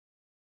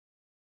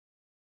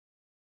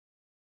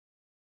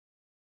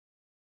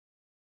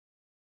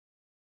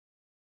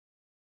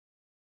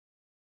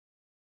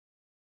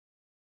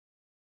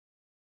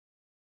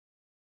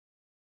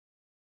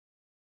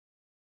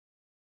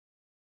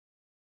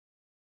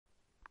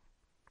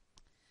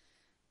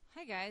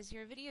Hi guys,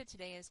 your video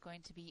today is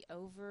going to be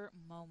over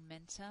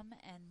momentum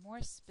and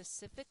more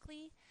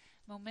specifically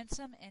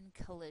momentum in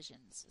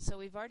collisions. So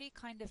we've already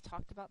kind of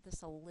talked about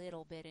this a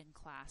little bit in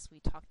class. We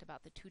talked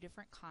about the two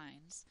different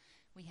kinds.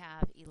 We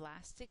have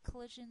elastic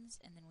collisions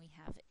and then we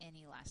have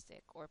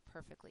inelastic, or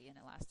perfectly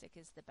inelastic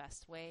is the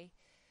best way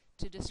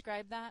to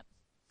describe that.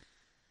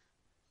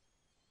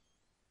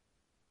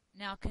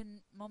 Now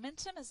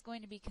momentum is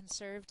going to be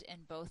conserved in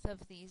both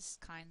of these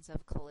kinds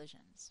of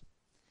collisions.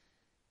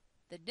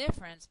 The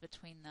difference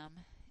between them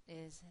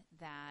is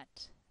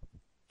that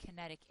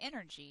kinetic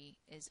energy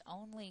is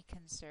only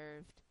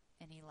conserved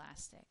in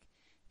elastic.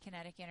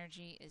 Kinetic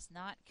energy is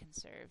not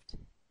conserved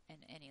in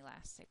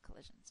inelastic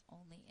collisions,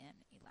 only in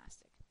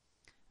elastic,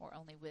 or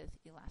only with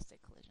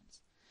elastic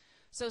collisions.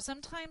 So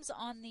sometimes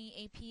on the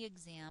AP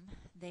exam,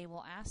 they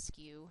will ask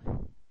you,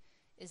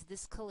 is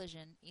this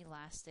collision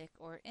elastic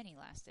or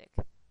inelastic?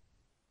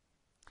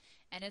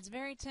 And it's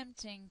very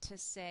tempting to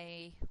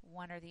say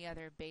one or the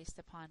other based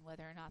upon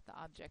whether or not the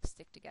objects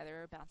stick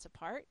together or bounce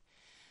apart.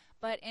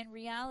 But in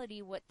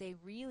reality, what they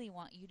really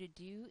want you to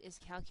do is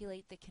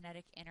calculate the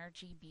kinetic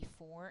energy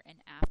before and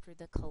after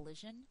the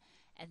collision,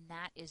 and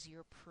that is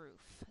your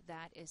proof.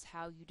 That is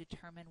how you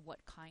determine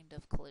what kind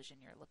of collision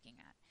you're looking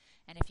at.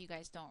 And if you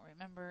guys don't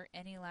remember,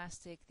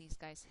 inelastic, these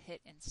guys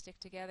hit and stick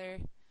together,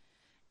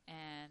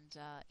 and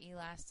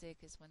elastic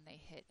is when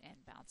they hit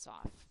and bounce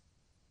off.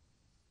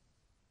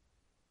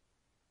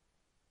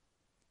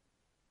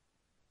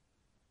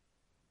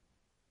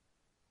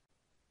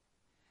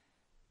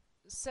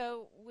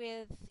 So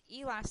with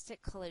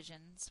elastic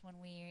collisions, when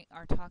we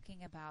are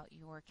talking about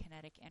your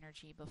kinetic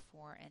energy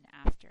before and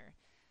after,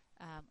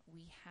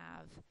 we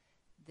have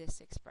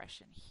this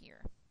expression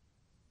here.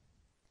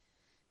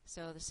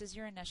 So this is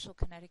your initial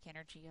kinetic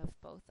energy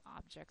of both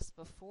objects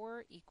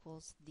before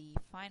equals the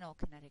final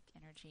kinetic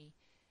energy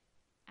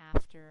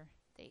after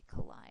they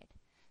collide.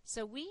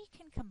 So we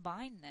can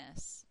combine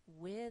this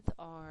with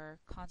our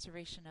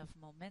conservation of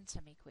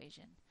momentum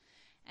equation,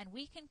 and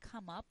we can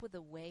come up with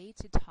a way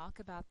to talk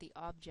about the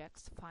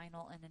object's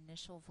final and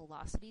initial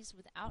velocities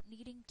without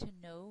needing to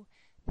know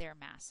their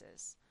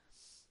masses.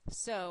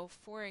 So,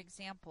 for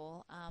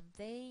example,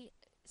 they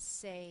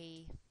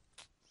say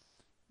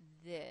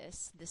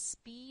this, the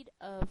speed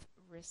of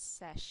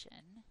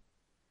recession,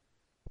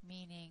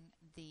 meaning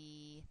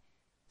the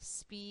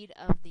speed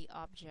of the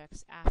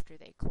objects after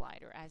they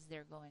collide or as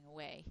they're going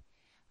away,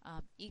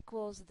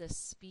 equals the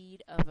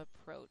speed of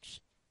approach.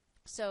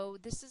 So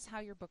this is how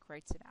your book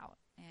writes it out,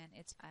 and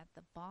it's at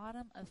the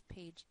bottom of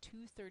page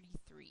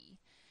 233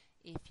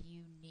 if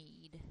you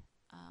need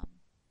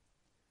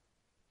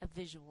a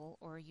visual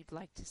or you'd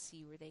like to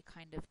see where they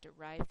kind of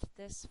derived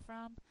this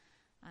from.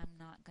 I'm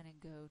not going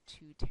to go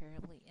too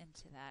terribly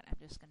into that. I'm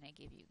just going to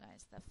give you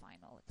guys the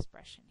final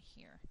expression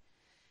here.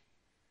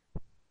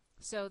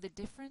 So the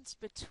difference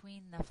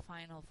between the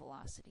final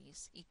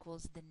velocities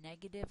equals the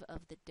negative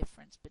of the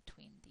difference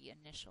between the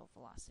initial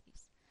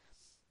velocities.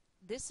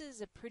 This is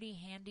a pretty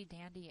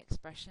handy-dandy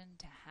expression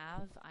to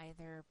have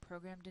either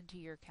programmed into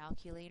your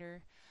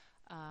calculator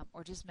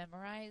or just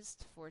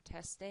memorized for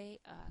test day,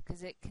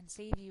 because it can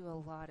save you a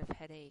lot of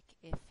headache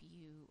if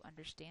you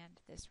understand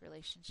this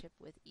relationship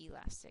with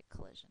elastic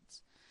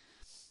collisions.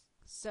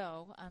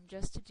 So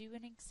just to do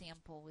an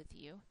example with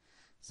you,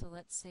 so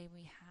let's say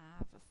we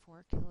have a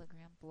 4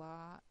 kilogram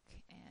block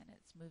and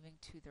it's moving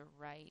to the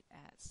right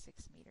at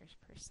 6 meters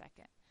per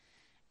second,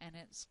 and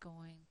it's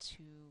going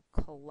to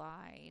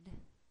collide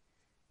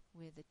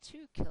with a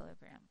 2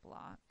 kilogram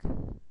block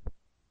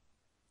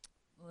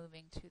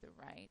moving to the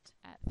right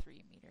at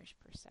 3 meters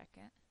per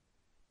second.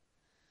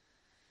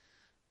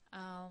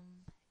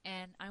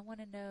 And I want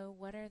to know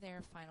what are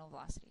their final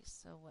velocities.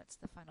 So what's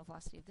the final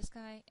velocity of this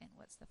guy and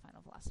what's the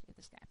final velocity of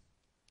this guy?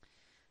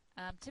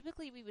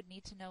 Typically we would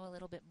need to know a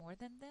little bit more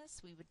than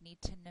this. We would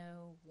need to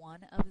know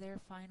one of their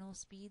final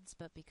speeds,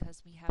 but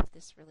because we have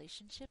this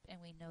relationship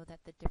and we know that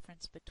the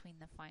difference between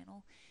the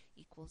final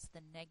equals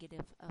the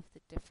negative of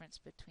the difference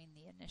between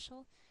the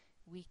initial,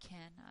 we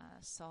can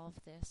solve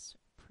this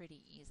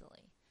pretty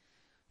easily.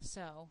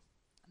 So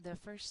the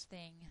first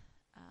thing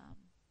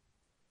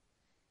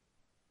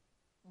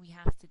we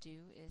have to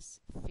do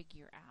is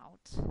figure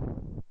out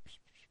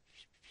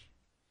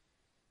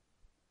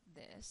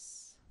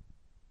this.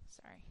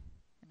 Sorry,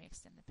 let me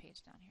extend the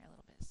page down here a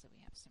little bit so we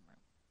have some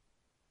room.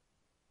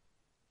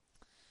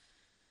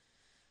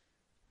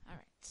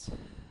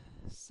 Alright,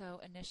 so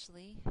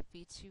initially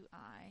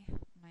V2I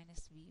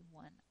minus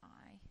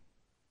V1I.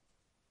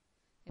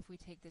 If we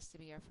take this to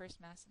be our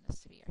first mass and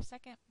this to be our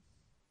second,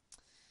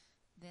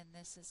 then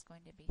this is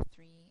going to be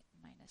 3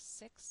 minus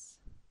 6,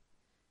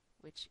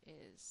 which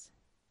is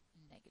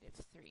negative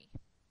 3.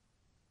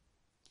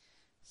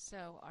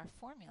 So our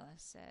formula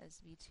says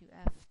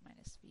V2F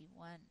minus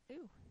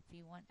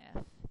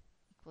V1F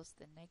equals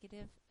the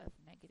negative of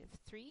negative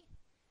 3,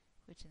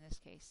 which in this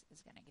case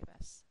is going to give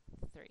us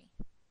 3.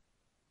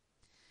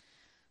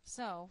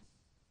 So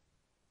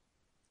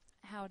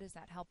how does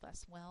that help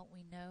us? Well,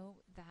 we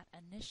know that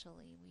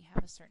initially we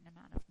have a certain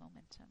amount of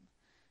momentum,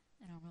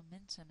 and our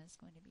momentum is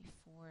going to be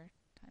 4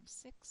 times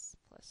 6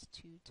 plus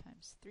 2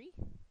 times 3,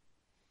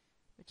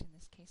 which in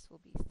this case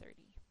will be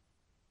 30.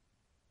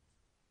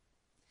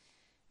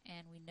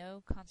 And we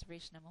know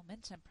conservation of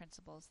momentum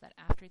principles that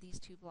after these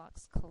two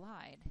blocks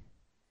collide,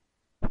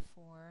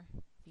 4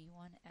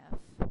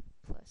 v1f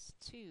plus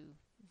 2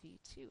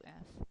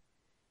 v2f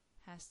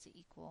has to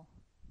equal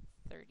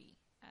 30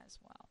 as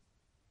well.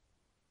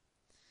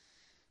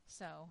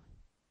 So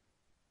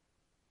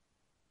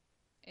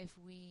if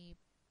we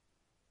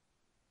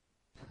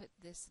put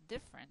this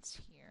difference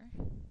here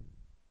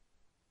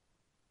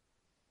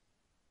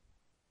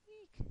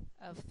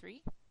of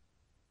 3,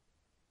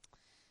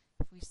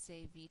 if we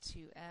say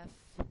v2f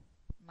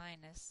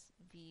minus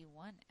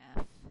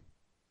v1f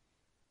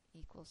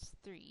equals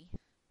 3,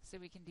 so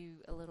we can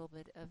do a little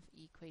bit of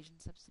equation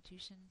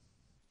substitution,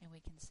 and we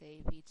can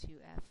say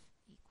v2f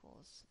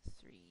equals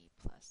 3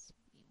 plus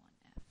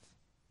v1f.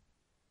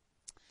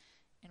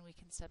 And we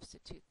can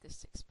substitute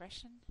this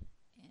expression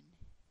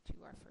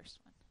into our first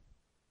one.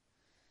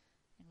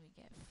 And we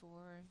get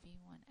 4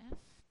 v1f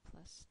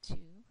plus 2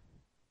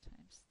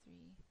 times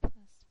 3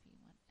 plus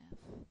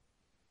v1f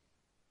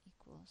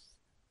equals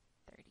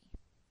 30.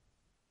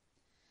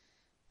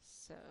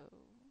 So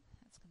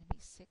that's going to be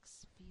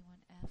 6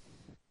 v1f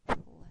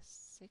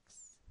plus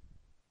 6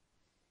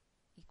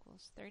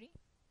 equals 30.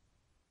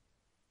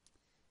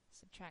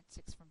 Subtract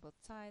 6 from both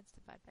sides,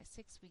 divide by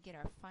 6. We get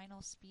our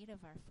final speed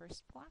of our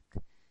first block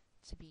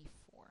to be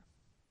 4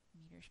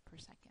 meters per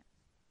second.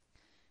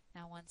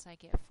 Now once I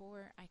get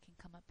 4, I can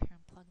come up here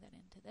and plug that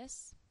into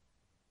this.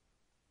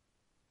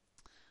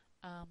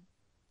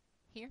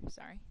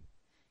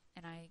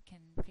 And I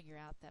can figure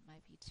out that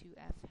my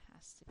v2f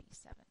has to be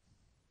 7.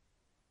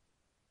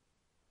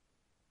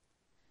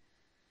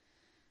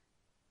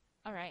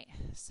 Alright,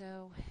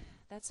 so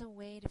that's a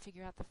way to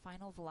figure out the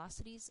final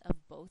velocities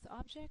of both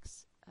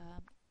objects,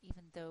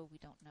 even though we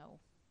don't know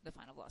the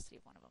final velocity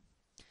of one of them.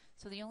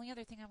 So the only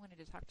other thing I wanted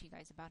to talk to you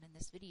guys about in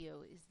this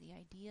video is the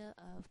idea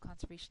of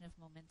conservation of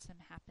momentum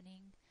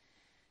happening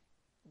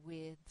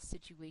with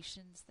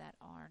situations that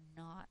are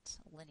not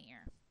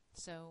linear.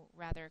 So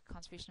rather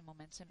conservation of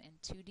momentum in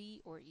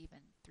 2D or even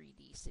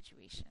 3D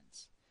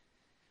situations.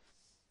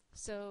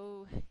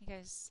 So you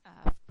guys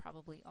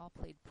probably all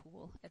played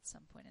pool at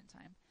some point in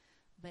time.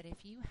 But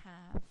if you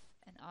have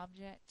an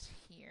object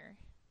here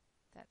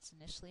that's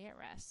initially at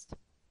rest,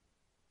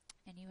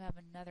 and you have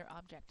another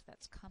object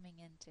that's coming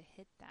in to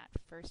hit that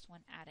first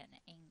one at an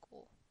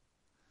angle,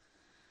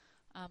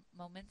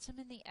 momentum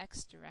in the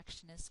x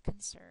direction is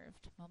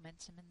conserved,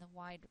 momentum in the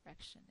y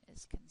direction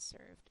is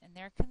conserved, and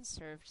they're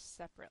conserved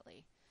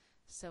separately.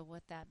 So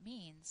what that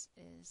means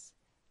is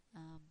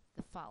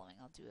the following.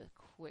 I'll do a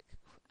quick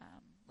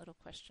little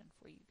question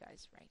for you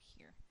guys right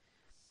here.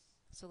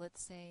 So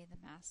let's say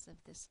the mass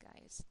of this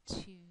guy is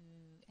 2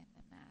 and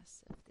the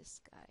mass of this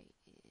guy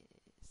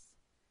is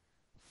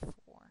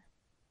 4.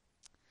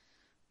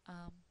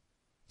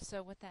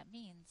 So what that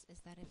means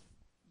is that if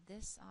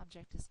this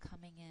object is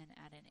coming in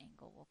at an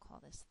angle, we'll call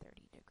this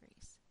 30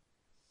 degrees,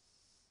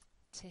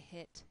 to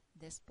hit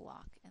this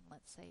block, and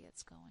let's say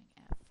it's going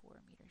at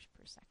 4 meters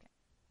per second,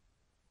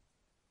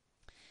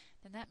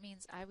 then that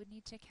means I would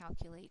need to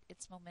calculate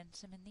its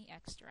momentum in the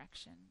x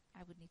direction,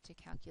 I would need to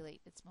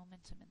calculate its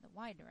momentum in the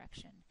y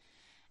direction,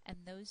 and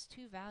those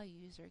two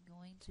values are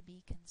going to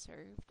be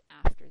conserved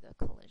after the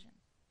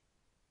collision.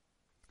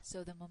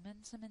 So the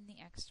momentum in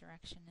the x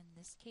direction in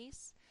this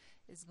case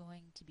is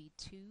going to be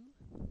 2,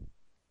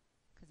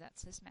 because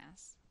that's his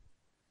mass,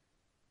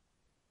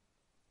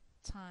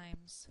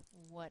 times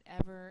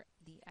whatever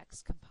the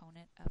x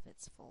component of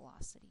its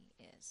velocity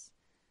is.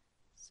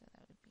 So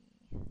that would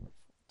be 4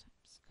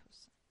 times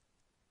cosine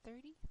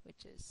 30,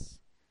 which is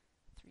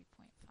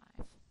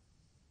 3.5.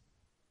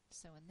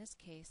 So in this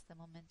case, the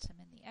momentum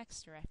in the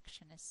x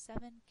direction is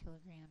 7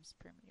 kilograms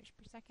per meters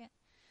per second,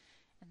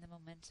 and the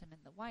momentum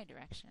in the y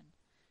direction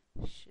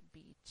should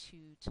be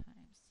 2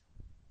 times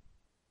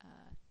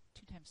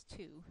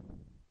 2,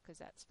 because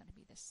that's going to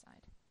be this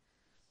side,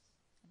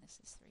 and this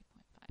is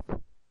 3.5,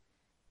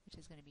 which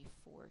is going to be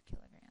 4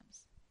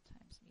 kilograms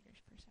times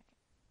meters per second.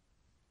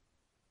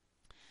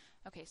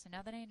 Okay, so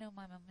now that I know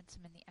my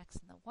momentum in the x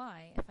and the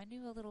y, if I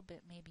knew a little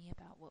bit maybe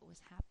about what was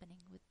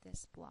happening with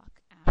this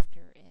block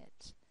after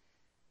it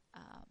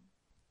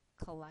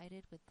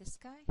collided with this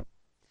guy,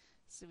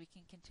 so we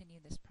can continue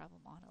this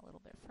problem on a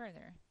little bit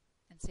further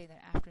and say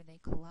that after they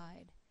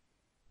collide,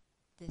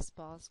 this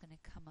ball is going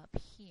to come up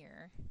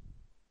here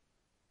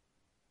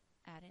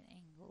at an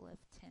angle of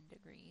 10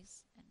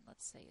 degrees, and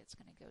let's say it's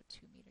going to go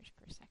 2 meters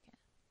per second.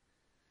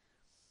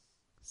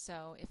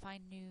 So if I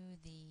knew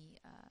the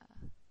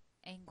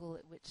angle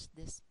at which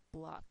this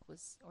block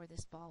was, or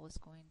this ball was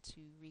going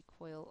to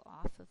recoil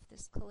off of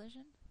this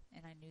collision,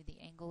 and I knew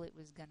the angle it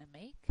was going to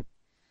make,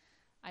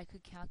 I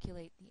could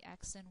calculate the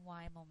x and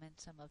y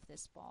momentum of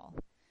this ball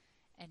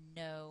and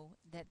know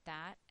that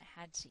that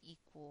had to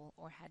equal,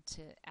 or had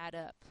to add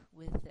up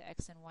with the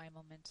x and y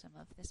momentum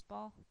of this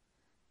ball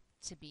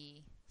to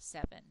be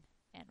 7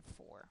 and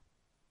 4.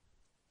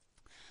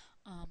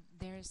 I'm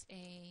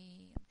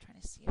trying to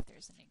to see if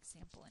there's an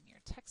example in your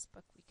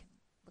textbook we can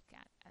look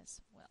at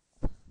as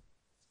well.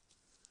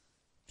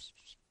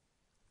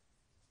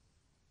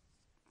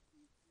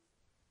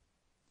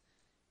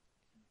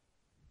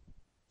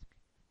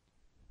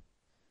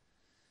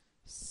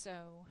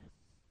 So,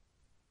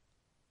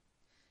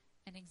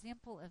 an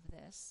example of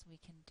this we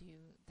can do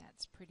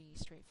that's pretty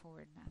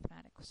straightforward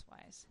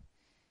mathematics-wise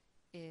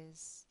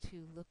is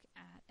to look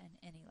at an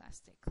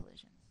inelastic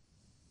collision.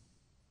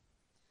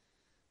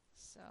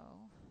 So,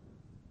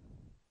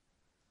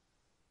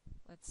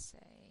 let's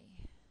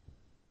say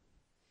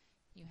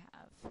you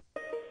have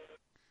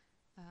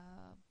a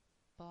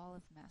ball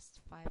of mass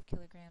 5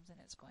 kilograms and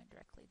it's going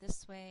directly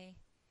this way,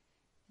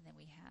 and then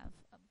we have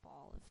a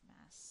ball of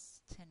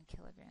mass 10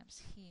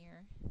 kilograms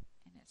here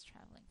and it's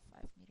traveling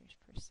 5 meters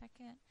per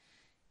second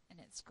and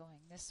it's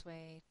going this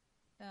way.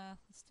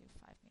 Let's do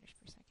 5 meters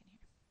per second here.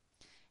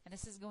 And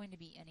this is going to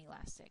be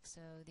inelastic, so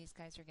these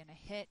guys are going to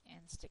hit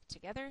and stick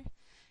together,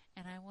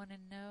 and I want to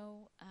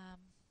know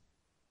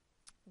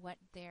what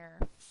their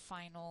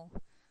final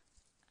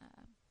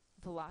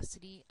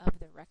velocity of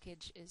the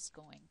wreckage is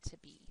going to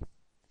be.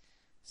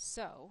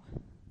 So,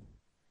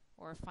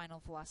 or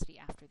final velocity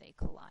after they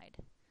collide.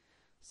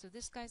 So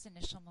this guy's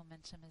initial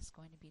momentum is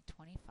going to be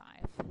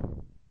 25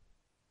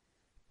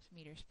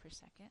 meters per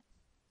second,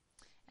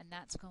 and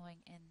that's going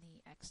in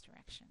the x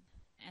direction.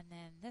 And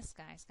then this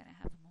guy's going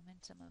to have a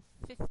momentum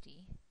of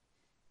 50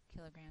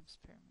 kilograms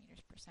per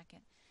meters per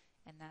second,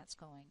 and that's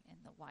going in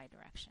the y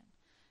direction.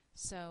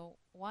 So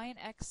y and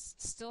x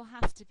still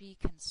have to be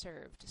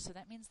conserved. So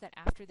that means that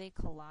after they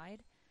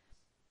collide,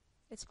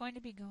 it's going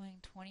to be going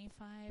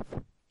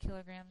 25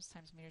 kilograms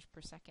times meters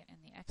per second in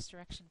the x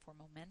direction for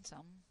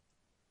momentum,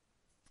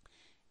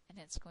 and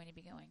it's going to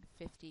be going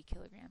 50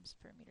 kilograms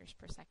per meters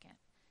per second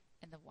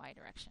in the y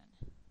direction.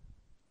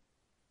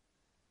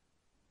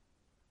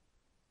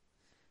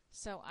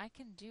 So I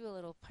can do a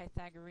little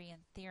Pythagorean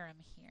theorem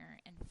here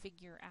and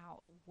figure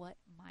out what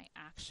my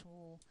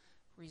actual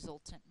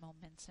resultant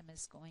momentum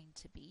is going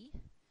to be.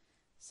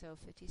 So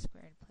 50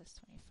 squared plus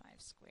 25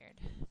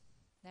 squared.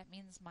 That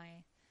means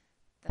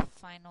the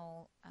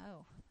final, I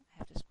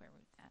have to square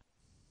root that.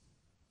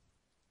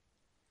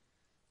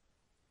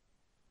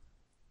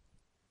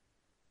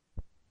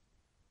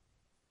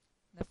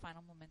 The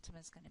final momentum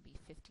is going to be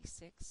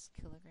 56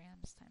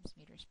 kilograms times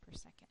meters per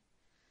second.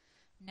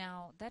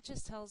 Now, that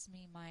just tells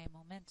me my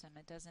momentum.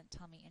 It doesn't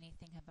tell me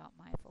anything about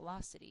my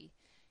velocity.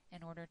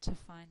 In order to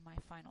find my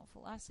final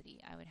velocity,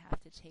 I would have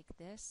to take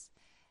this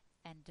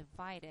and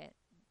divide it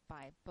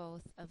by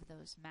both of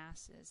those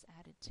masses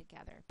added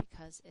together,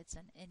 because it's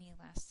an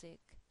inelastic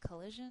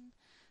collision,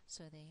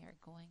 so they are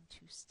going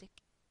to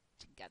stick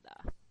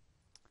together.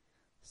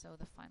 So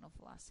the final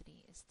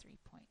velocity is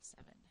 3.7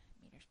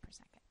 meters per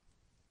second.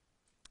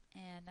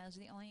 And those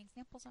are the only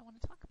examples I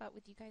want to talk about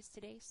with you guys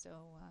today,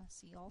 so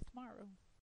see you all tomorrow.